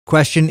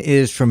Question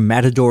is from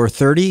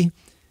Matador30.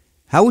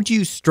 How would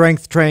you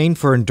strength train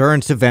for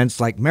endurance events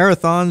like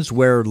marathons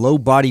where low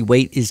body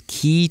weight is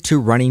key to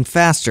running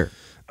faster?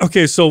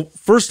 Okay, so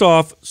first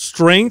off,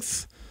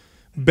 strength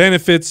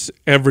benefits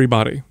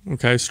everybody.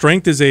 Okay,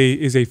 strength is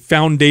a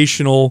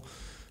foundational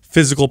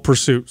physical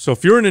pursuit. So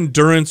if you're an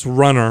endurance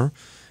runner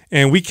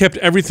and we kept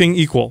everything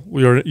equal,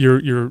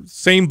 your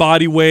same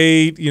body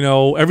weight, you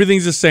know,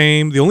 everything's the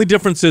same. The only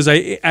difference is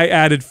I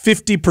added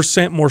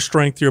 50% more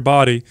strength to your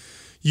body.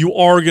 You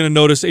are going to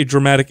notice a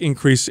dramatic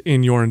increase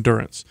in your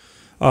endurance.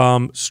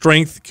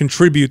 Strength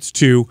contributes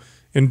to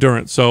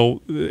endurance.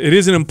 So it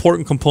is an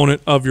important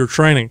component of your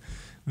training.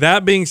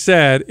 That being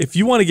said, if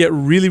you want to get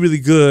really, really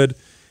good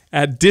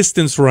at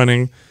distance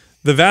running,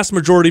 the vast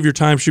majority of your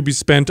time should be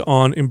spent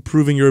on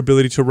improving your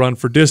ability to run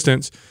for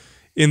distance.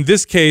 In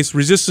this case,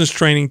 resistance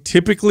training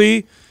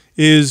typically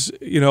is,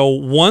 you know,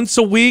 once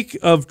a week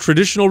of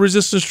traditional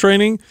resistance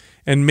training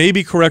and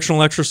maybe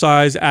correctional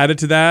exercise added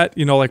to that,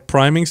 you know, like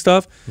priming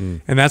stuff.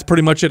 And that's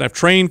pretty much it. I've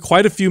trained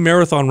quite a few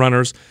marathon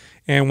runners.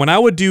 And when I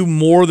would do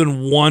more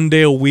than 1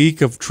 day a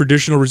week of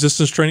traditional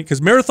resistance training,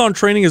 because marathon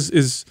training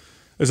is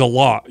a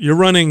lot. You're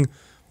running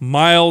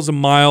miles and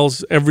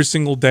miles every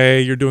single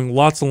day. You're doing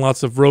lots and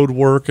lots of road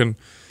work. And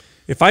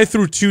if I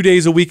threw 2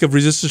 days a week of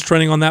resistance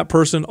training on that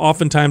person,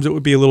 oftentimes it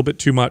would be a little bit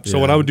too much. So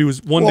what I would do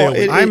is one day a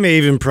week. I may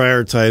even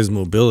prioritize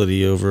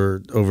mobility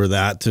over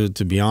that,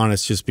 to be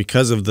honest, just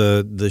because of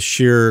the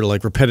sheer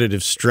like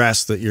repetitive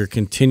stress that you're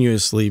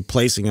continuously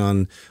placing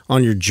on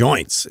your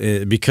joints.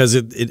 Because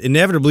it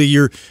inevitably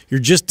you're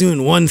just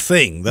doing one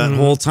thing that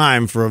whole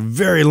time for a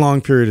very long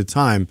period of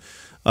time,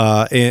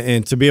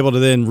 and to be able to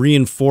then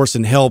reinforce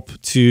and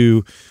help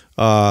to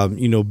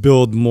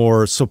build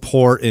more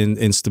support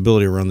and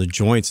stability around the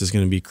joints is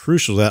going to be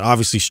crucial. That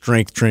obviously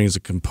strength training is a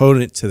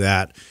component to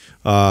that.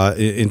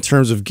 In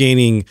terms of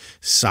gaining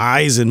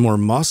size and more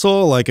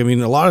muscle, like, I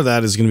mean, a lot of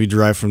that is going to be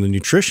derived from the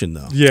nutrition,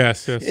 though.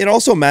 Yes. It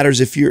also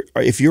matters if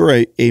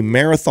you're a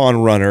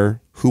marathon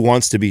runner who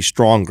wants to be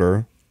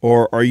stronger,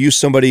 or are you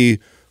somebody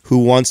who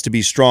wants to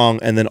be strong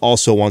and then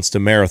also wants to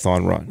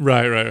marathon run.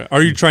 Right.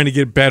 Are you trying to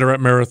get better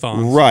at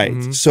marathons?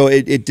 Right. So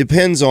it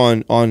depends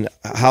on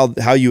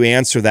how you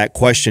answer that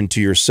question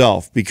to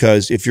yourself.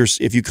 Because if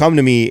you come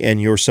to me and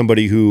you're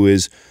somebody who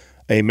is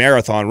a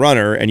marathon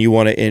runner and you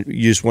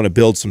just want to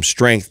build some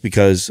strength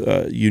because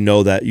you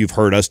know that you've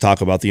heard us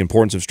talk about the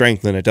importance of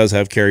strength and it does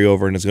have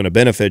carryover and it's going to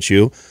benefit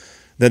you,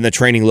 then the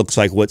training looks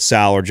like what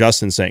Sal or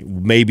Justin's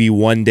saying. Maybe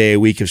 1 day a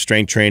week of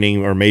strength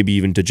training, or maybe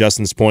even, to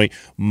Justin's point,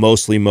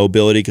 mostly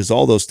mobility, because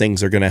all those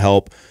things are going to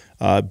help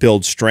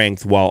build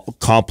strength while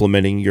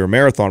complementing your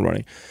marathon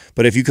running.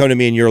 But if you come to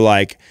me and you're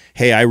like,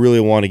 hey, I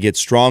really want to get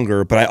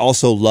stronger, but I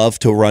also love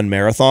to run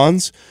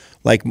marathons,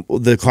 like,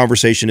 the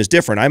conversation is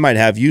different. I might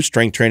have you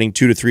strength training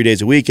 2 to 3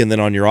 days a week, and then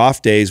on your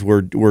off days,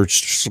 we're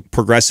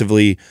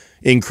progressively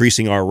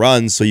increasing our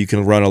runs so you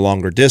can run a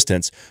longer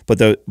distance.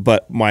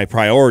 But my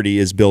priority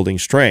is building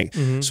strength.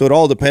 So it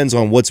all depends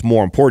on what's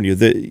more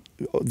important to you.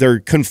 They're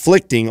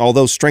conflicting,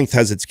 although strength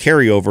has its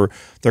carryover,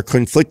 they're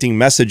conflicting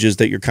messages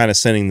that you're kind of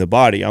sending the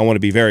body. I want to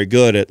be very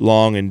good at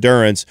long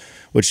endurance,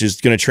 which is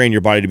going to train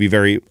your body to be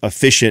very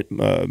efficient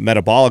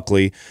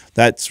metabolically.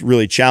 That's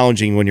really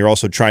challenging when you're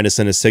also trying to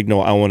send a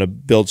signal, I want to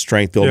build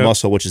strength, build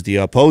muscle, which is the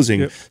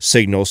opposing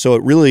signal.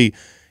 So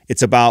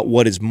it's about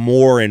what is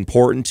more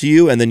important to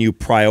you, and then you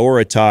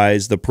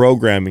prioritize the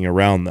programming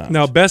around that.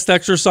 Now, best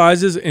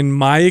exercises, in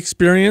my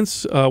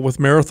experience with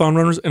marathon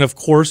runners, and of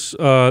course,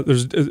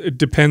 it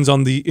depends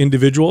on the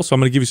individual, so I'm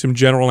going to give you some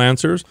general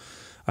answers.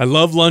 I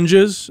love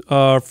lunges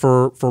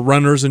for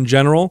runners in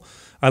general.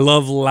 I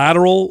love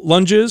lateral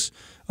lunges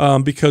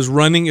because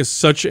running is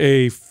such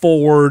a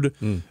forward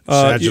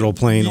sagittal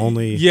plane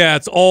only. Yeah,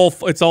 it's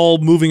all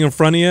moving in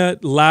front of you.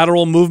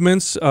 Lateral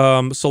movements,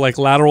 so like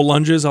lateral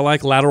lunges. I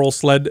like lateral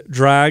sled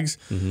drags.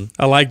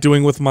 I like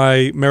doing with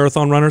my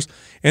marathon runners.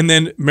 And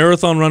then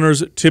marathon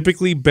runners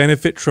typically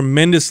benefit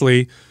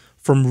tremendously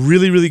from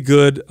really, really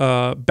good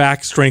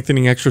back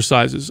strengthening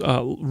exercises.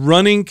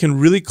 Running can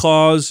really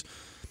cause,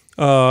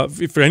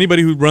 for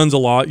anybody who runs a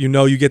lot,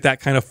 you get that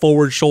kind of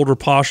forward shoulder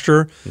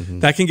posture.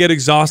 That can get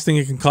exhausting.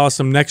 It can cause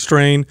some neck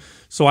strain.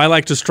 So I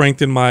like to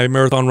strengthen my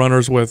marathon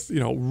runners with,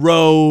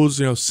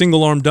 rows,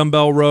 single arm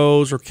dumbbell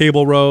rows or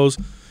cable rows,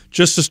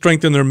 just to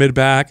strengthen their mid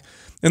back.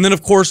 And then,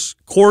 of course,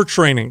 core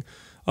training.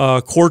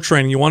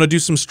 You want to do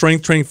some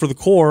strength training for the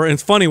core. And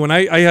it's funny, when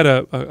I had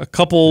a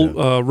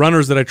couple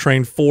runners that I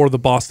trained for the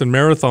Boston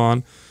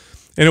Marathon,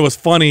 and it was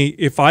funny,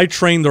 if I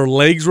trained their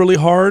legs really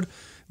hard,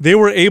 they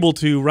were able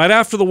to, right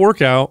after the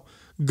workout,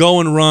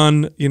 go and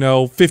run,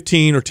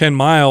 15 or 10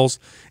 miles,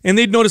 and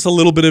they'd notice a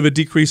little bit of a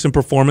decrease in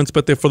performance,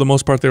 but for the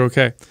most part, they're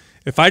okay.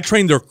 If I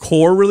trained their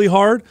core really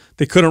hard,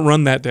 they couldn't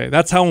run that day.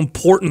 That's how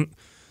important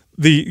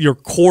your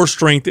core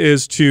strength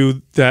is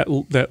to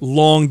that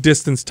long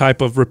distance type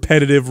of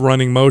repetitive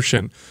running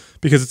motion,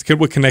 because it's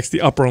what connects the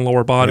upper and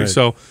lower body. Right.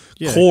 So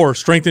Yeah. core,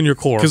 strengthen your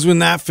core. Because when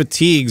that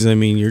fatigues, I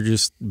mean, you're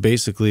just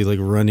basically like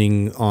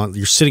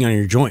you're sitting on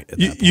your joint. At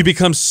that point. You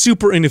become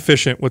super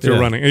inefficient with your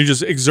Yeah. running, and you're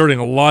just exerting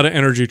a lot of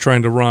energy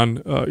trying to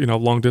run,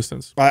 long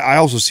distance. I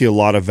also see a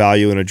lot of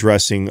value in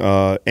addressing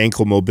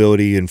ankle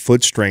mobility and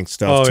foot strength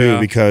stuff too, yeah.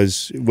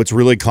 because what's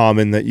really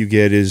common that you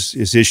get is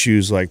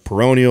issues like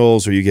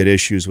peroneals, or you get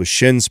issues with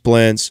shin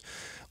splints.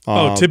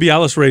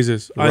 Tibialis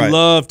raises. I right.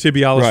 love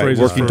tibialis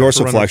raises. Working for runners.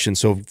 dorsiflexion.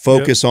 So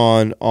focus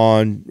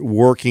on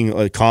working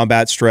a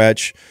combat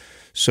stretch.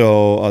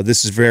 So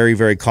this is very,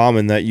 very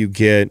common that you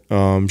get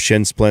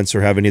shin splints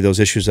or have any of those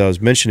issues I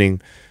was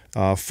mentioning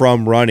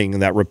from running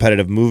and that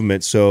repetitive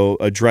movement. So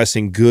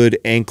addressing good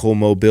ankle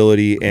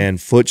mobility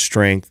and foot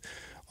strength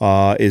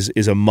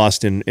is a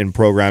must in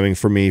programming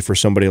for me, for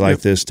somebody like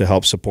this to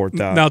help support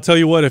that. Now, I'll tell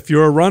you what, if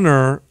you're a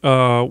runner,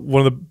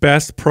 one of the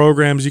best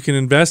programs you can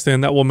invest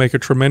in that will make a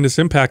tremendous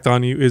impact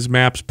on you is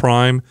MAPS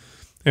Prime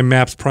and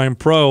MAPS Prime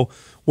Pro.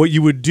 What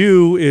you would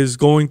do is,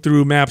 going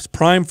through MAPS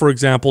Prime, for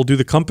example, do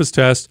the compass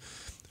test,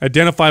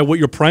 identify what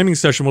your priming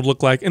session would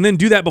look like, and then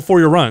do that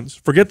before your runs.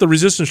 Forget the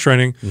resistance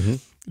training.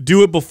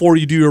 Do it before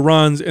you do your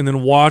runs, and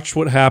then watch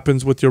what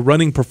happens with your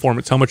running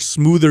performance, how much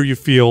smoother you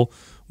feel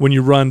when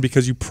you run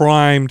because you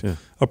primed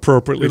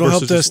appropriately. It'll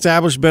help to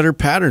establish better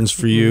patterns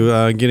for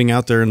you getting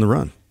out there in the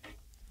run.